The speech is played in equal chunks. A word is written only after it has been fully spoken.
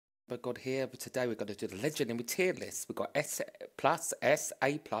God here. But today we're going to do the legendary tier list. We've got S plus, S,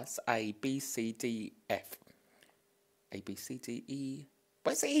 A plus, A, B, C, D, F. A, B, C, D, E.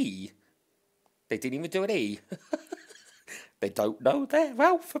 Where's E? They didn't even do an E. They don't know their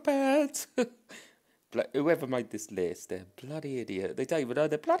alphabet. Whoever made this list, they're a bloody idiot. They don't even know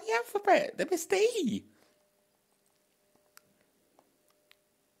their bloody alphabet. They missed the E.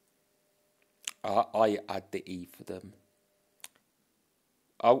 I add the E for them.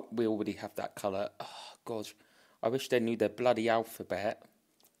 Oh, we already have that colour. Oh, gosh. I wish they knew their bloody alphabet.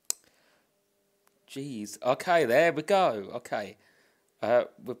 Jeez. Okay, there we go. Okay.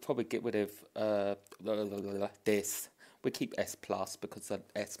 We'll probably get rid of this. We keep S plus because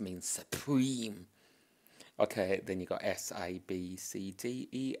S means supreme. Okay, then you got S, A, B, C, D,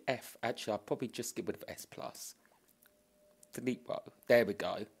 E, F. Actually, I'll probably just get rid of S plus. Delete row. There we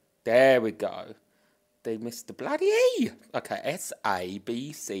go. There we go. They missed the bloody E. Okay, S, A,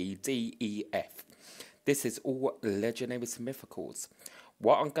 B, C, D, E, F. This is all legendary mythicals.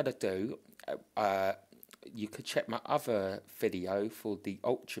 What I'm going to do, you could check my other video for the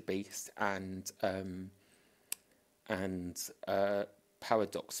Ultra Beast and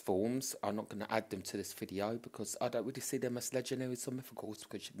Paradox forms. I'm not going to add them to this video because I don't really see them as legendaries or mythicals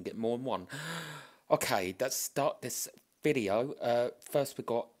because you can get more than one. Okay, let's start this video. First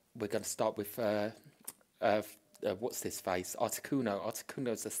we're going to start with what's this face? Articuno. Articuno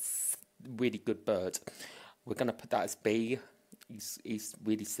is a really good bird. We're going to put that as B. He's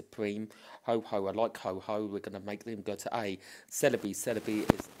really supreme. Ho-Ho, I like Ho-Ho. We're going to make them go to A. Celebi.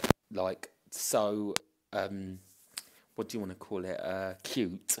 Celebi is like so, what do you want to call it?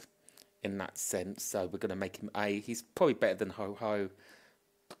 Cute in that sense. So we're going to make him A. He's probably better than Ho-Ho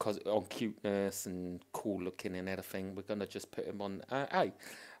because on cuteness and cool looking and everything. We're going to just put him on A.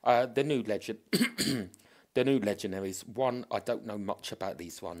 The new legend. The new legendaries. One, I don't know much about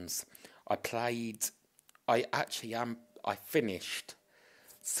these ones. I finished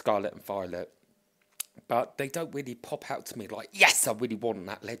Scarlet and Violet, but they don't really pop out to me like, yes, I really want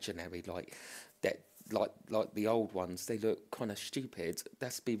that legendary, like that, like the old ones. They look kind of stupid.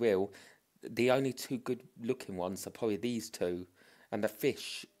 Let's be real. The only two good looking ones are probably these two, and the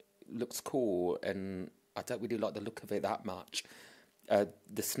fish looks cool, and I don't really like the look of it that much.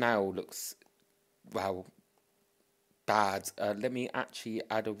 The snail looks, well, bad. Let me actually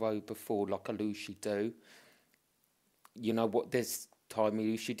add a row before like I usually do. You know what, this time we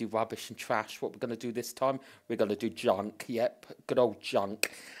usually do rubbish and trash. What we're going to do this time, we're going to do junk. Yep, good old junk.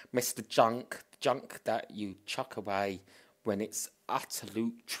 Mr. Junk. Junk that you chuck away when it's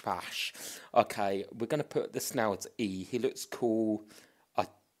absolute trash. Okay, we're going to put the snail as E. He looks cool. I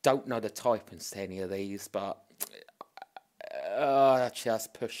don't know the typings to any of these, but actually that's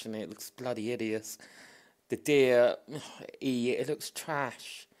pushing it. It looks bloody hideous. The deer, E, it looks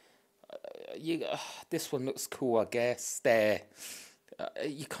trash. This one looks cool, I guess. There.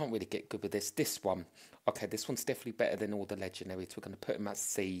 You can't really get good with this. This one. Okay, this one's definitely better than all the legendaries. We're going to put him at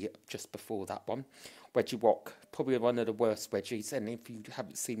C just before that one. Reggiwok. Probably one of the worst Reggies. And if you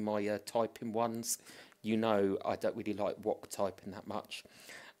haven't seen my typing ones, you know I don't really like Wok typing that much.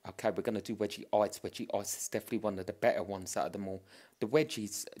 Okay, we're going to do Wedgie-ice. Wedgie-ice is definitely one of the better ones out of them all. The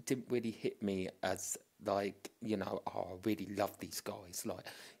Wedgies didn't really hit me as, like, you know, oh, I really love these guys. Like,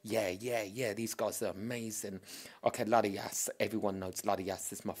 yeah, these guys are amazing. Okay, Latias. Everyone knows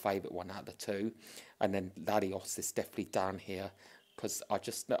Latias is my favourite one out of the two. And then Latios is definitely down here. Because I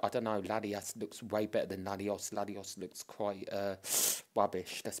don't know, Latias looks way better than Latios. Latios looks quite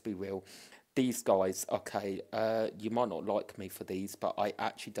rubbish, let's be real. These guys, okay, you might not like me for these, but I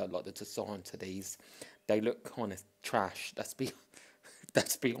actually don't like the design to these. They look kind of trash, let's be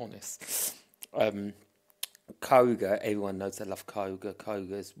honest. Koga, everyone knows I love Koga.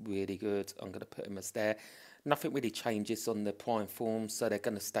 Koga's really good. I'm going to put him as there. Nothing really changes on the prime form, so they're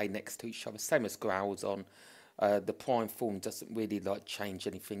going to stay next to each other. Same as Groudon. The prime form doesn't really like change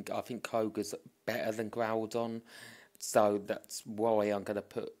anything. I think Koga's better than Groudon. So that's why I'm going to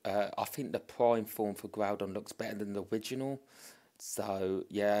put, I think the prime form for Groudon looks better than the original. So,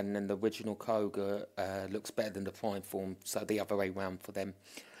 yeah, and then the original Koga looks better than the prime form. So the other way round for them.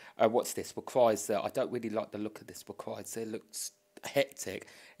 What's this? Rayquaza. I don't really like the look of this Rayquaza. It looks hectic.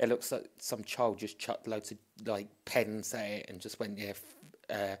 It looks like some child just chucked loads of, like, pens at it and just went, yeah,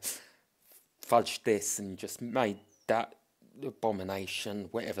 fudged this and just made that abomination,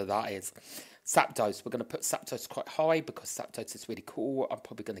 whatever that is. Zapdos, we're going to put Zapdos quite high because Zapdos is really cool. I'm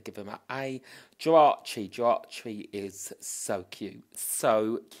probably going to give him an A. Jirachi. Jirachi is so cute.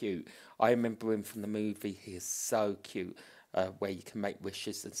 So cute. I remember him from the movie. He is so cute. where you can make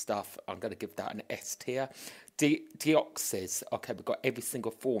wishes and stuff. I'm going to give that an S tier. Deoxys. Okay, we've got every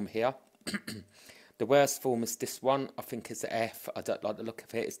single form here. The worst form is this one. I think it's an F. I don't like the look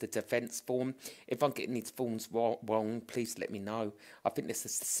of it. It's the defense form. If I'm getting these forms wrong, please let me know. I think this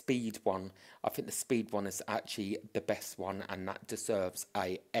is the speed one. I think the speed one is actually the best one, and that deserves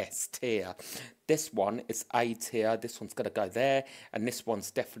a S tier. This one is A tier. This one's going to go there, and this one's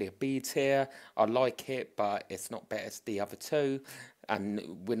definitely a B tier. I like it, but it's not better as the other two,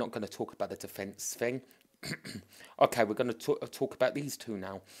 and we're not going to talk about the defense thing. Okay, we're going to talk about these two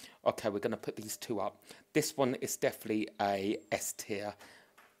now. Okay, we're going to put these two up. This one is definitely a S tier.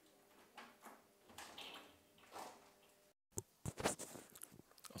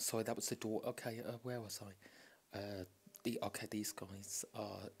 Oh, sorry, that was the door. Okay, where was I? Okay, these guys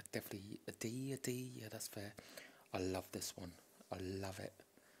are definitely a D. Yeah, that's fair. I love this one. I love it.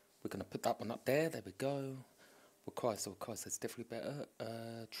 We're going to put that one up there. There we go. Of course, it's definitely better.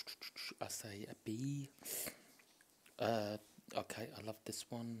 I say a B. Okay, I love this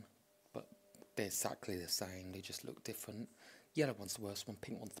one, but they're exactly the same. They just look different. Yellow one's the worst one.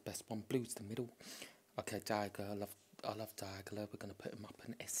 Pink one's the best one. Blue's the middle. Okay, Diagonal. I love Diagonal. We're going to put him up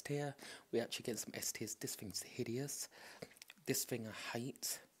in S tier. We actually get some S tiers. This thing's hideous. This thing I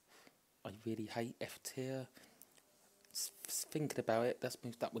hate. I really hate. F tier. Thinking about it, let's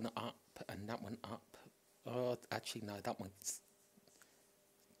move that one up and that one up. Oh, actually no, that one's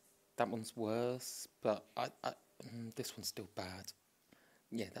worse, but this one's still bad.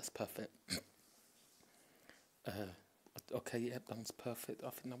 Yeah, that's perfect. Okay, yep, that one's perfect.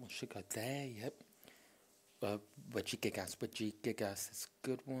 I think that one should go there. Yep. Regigigas is a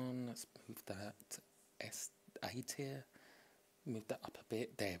good one. Let's move that A tier. Move that up a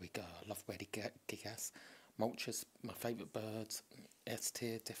bit. There we go. I love Regigigas. Mulchers, my favourite birds. S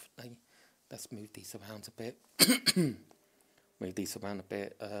tier, definitely. Let's move these around a bit. Move these around a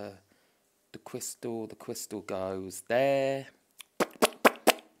bit. The crystal goes there.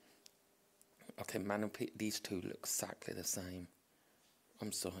 Okay, Manaphy, these two look exactly the same.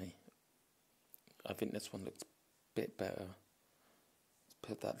 I'm sorry. I think this one looks a bit better. Let's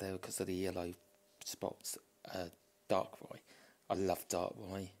put that there because of the yellow spots. Darkrai. I love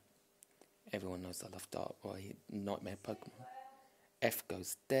Darkrai. Everyone knows I love Darkrai. Nightmare Pokemon. F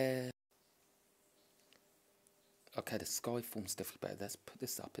goes there. Okay, the sky form's definitely better. Let's put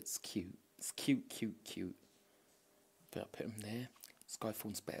this up. It's cute. It's cute. But I'll put him there. Sky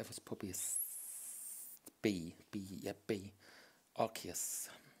form's better. It's probably a B. B. Arceus.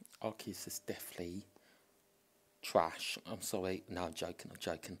 Arceus is definitely trash. I'm sorry. No, I'm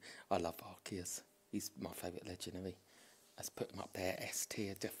joking. I love Arceus. He's my favourite legendary. Let's put him up there. S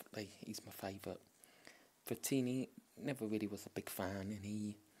tier, definitely. He's my favourite. Dratini, never really was a big fan, and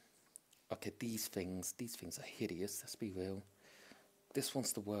he... Okay, these things are hideous, let's be real. This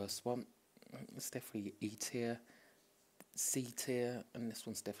one's the worst one. It's definitely E tier, C tier, and this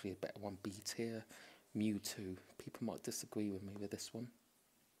one's definitely a better one, B tier. Mewtwo. People might disagree with me with this one.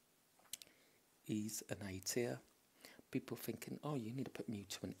 He's an A tier. People thinking, oh, you need to put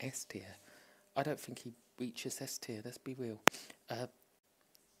Mewtwo in S tier. I don't think he reaches S tier, let's be real.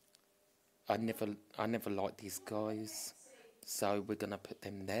 I never liked these guys, so we're gonna put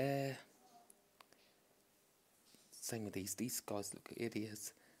them there. Same with these guys look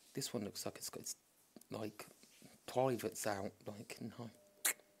idiots. This one looks like it's got its, like, privates out. Like, no.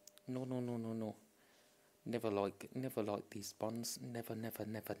 Never like these ones. Never.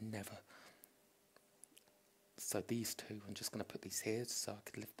 So these two, I'm just gonna put these here so I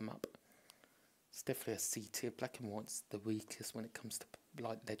can lift them up. It's definitely a C tier. Black and White's the weakest when it comes to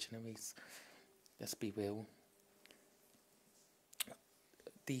like legendaries. Let's be real.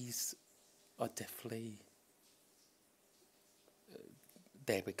 These are definitely.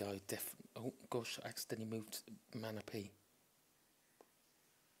 There we go. Oh gosh, I accidentally moved Manaphy.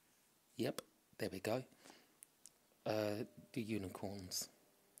 Yep, there we go. The unicorns.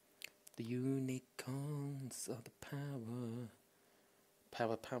 The unicorns are the power.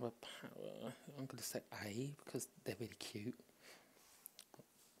 Power. I'm going to say A because they're really cute.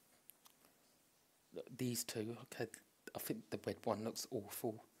 These two, okay, I think the red one looks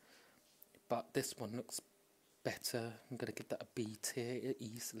awful, but this one looks better. I'm going to give that a B tier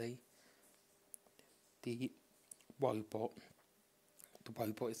easily. The robot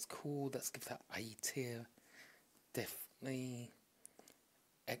is cool. Let's give that A tier. Definitely.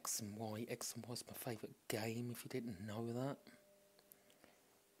 X and Y is my favourite game, if you didn't know that.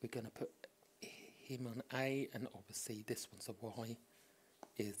 We're going to put him on A, and obviously this one's a Y,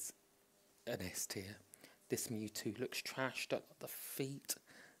 is an S tier. This Mewtwo looks trash, don't like the feet.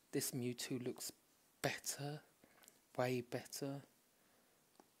 This Mewtwo looks better. way better.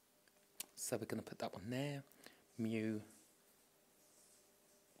 So we're going to put that one there. Mu,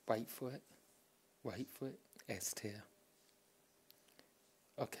 wait for it, S tier.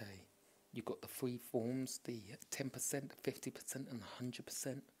 Okay, you've got the three forms, the 10%, 50% and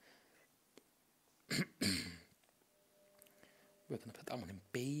 100%. We're going to put that one in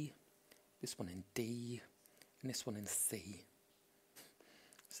B, this one in D, and this one in C.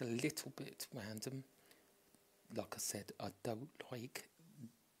 It's a little bit random. Like I said, I don't like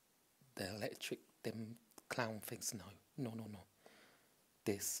the electric, them clown things. No.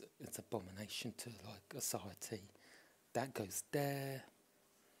 This is abomination to like society. That goes there.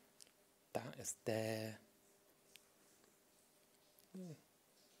 That is there.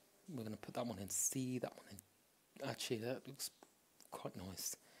 We're going to put that one in C, that one in... Actually, that looks quite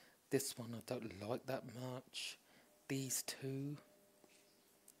nice. This one I don't like that much. These two,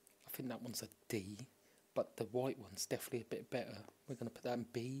 I think that one's a D, but the white one's definitely a bit better. We're going to put that in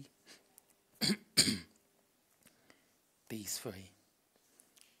B. These three.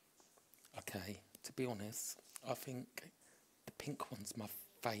 Okay, to be honest, I think the pink one's my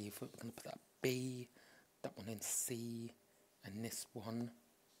favourite. We're going to put that B, that one in C, and this one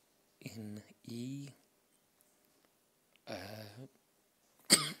in E.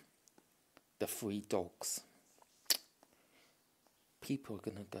 The three dogs. People are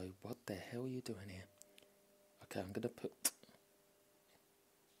going to go, what the hell are you doing here? Okay, I'm going to put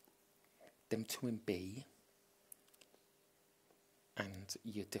them two in B. And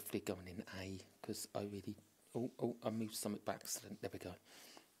you're definitely going in A, because I really... Oh, I moved something by accident. There we go.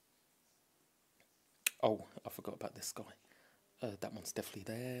 Oh, I forgot about this guy. That one's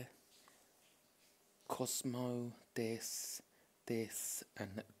definitely there. Cosmo, this,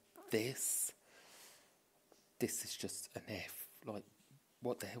 and this. This is just an F. Like,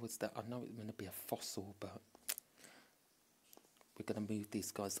 what the hell is that? I know it's going to be a fossil, but we're going to move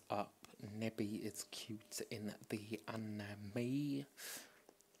these guys up. Nebby is cute in the anime. I'm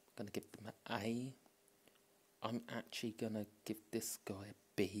going to give them an A. I'm actually going to give this guy a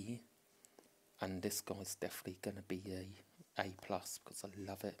B. And this guy's definitely going to be a A+, because I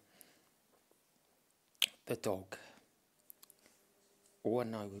love it. The dog. Oh, I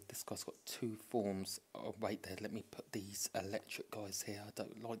know this guy's got two forms. Oh, wait there, let me put these electric guys here. I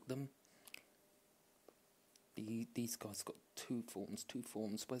don't like them. These guys got two forms.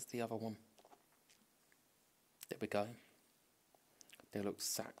 Where's the other one? There we go. They look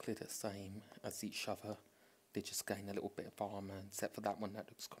exactly the same as each other. They just gain a little bit of armour, except for that one that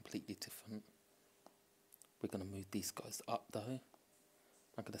looks completely different. We're going to move these guys up though.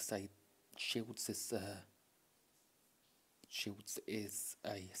 I'm going to say Shields is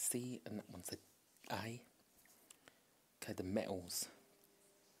a C and that one's a A. Okay, the metals.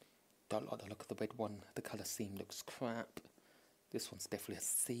 Don't like the look of the red one. The colour scheme looks crap. This one's definitely a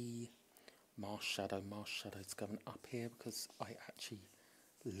C. Mars Shadow's going up here because I actually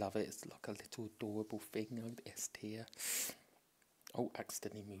love it. It's like a little adorable thing. S tier. Oh,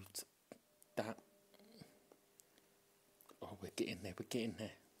 accidentally moved that. Oh, we're getting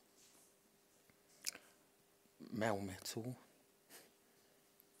there. Melmetal.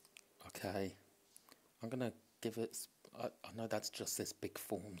 Okay. I'm going to give it... I know that's just this big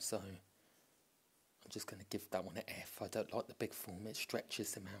form, so I'm just going to give that one an F. I don't like the big form. It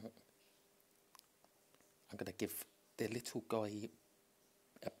stretches him out. I'm going to give the little guy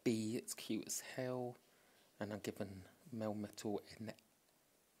a B. It's cute as hell. And I'm giving Melmetal an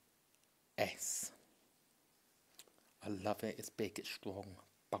S. I love it. It's big, it's strong.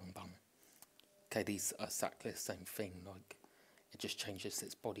 Bum bum. Okay, these are exactly the same thing. Like, it just changes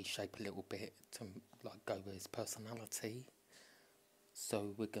its body shape a little bit to like go with his personality.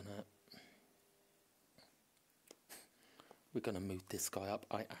 So we're gonna move this guy up.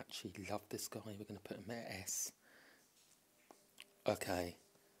 I actually love this guy. We're gonna put him at S. Okay.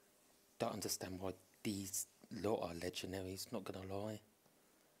 Don't understand why these lot are legendaries, not gonna lie.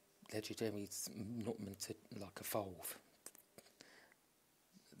 Legendaries not meant to like evolve.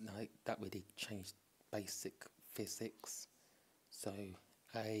 Like, that really changed basic physics. So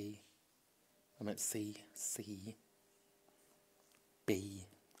I meant C, B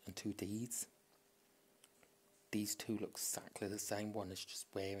and two Ds. These two look exactly the same. One is just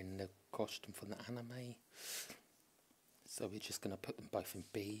wearing the costume from the anime. So we're just going to put them both in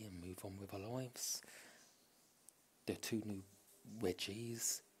B and move on with our lives. There are two new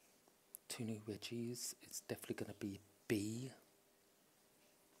wedgies. It's definitely going to be B.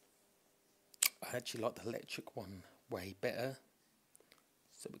 I actually like the electric one way better.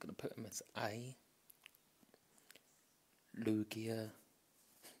 So we're going to put them as A. Lugia.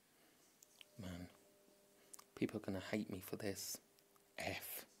 Man, People are going to hate me for this.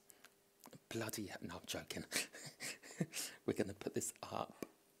 F. Bloody hell. No, I'm joking. We're going to put this up.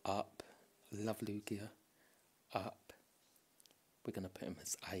 Love Lugia. Up. We're going to put him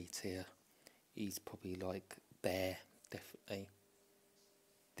as A tier. He's probably like there, definitely.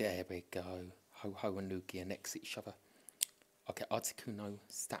 There we go. Ho-Ho and Lugia next to each other. Okay, Articuno,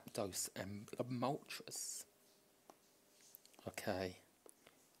 Zapdos and Moltres. Okay.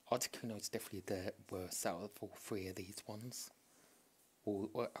 Articuno is definitely the worst out of all three of these ones. Or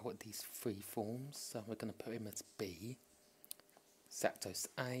out of these three forms. So we're going to put him as B. Zapdos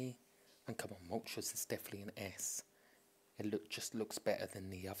A. And come on, Moltres is definitely an S. It just looks better than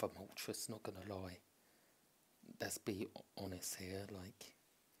the other Moltres, not going to lie. Let's be honest here, like,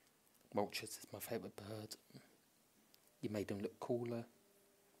 Moltres is my favourite bird. You made him look cooler.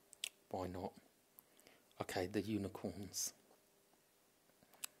 Why not? Okay, the unicorns.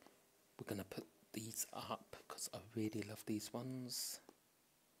 We're going to put these up because I really love these ones.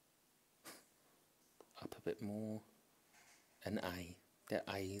 Up a bit more. An A. They're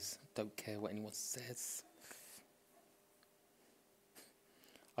A's. Don't care what anyone says.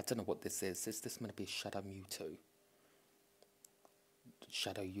 I don't know what this is. Is this going to be Shadow Mewtwo?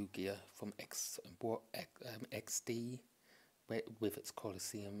 Shadow Yu-Gi-Oh! From XD with its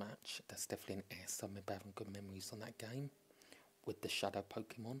Colosseum match. That's definitely an S. I remember having good memories on that game with the Shadow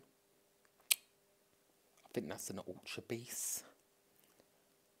Pokemon. I think that's an Ultra Beast.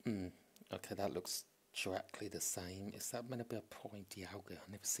 Okay, that looks directly the same. Is that going to be a Prime Dialga? I've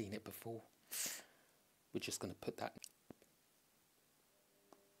never seen it before. We're just going to put that.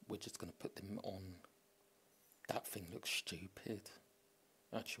 We're just going to put them on. That thing looks stupid.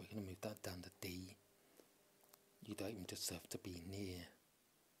 Actually, we're going to move that down to D. You don't even deserve to be near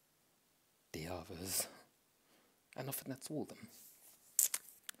the others. And I think that's all of them.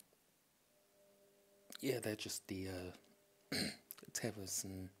 Yeah, they're just the Terrors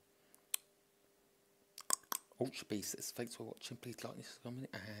and Ultra Beasts. Thanks for watching. Please like this comment,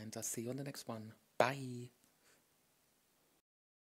 and I'll see you on the next one. Bye.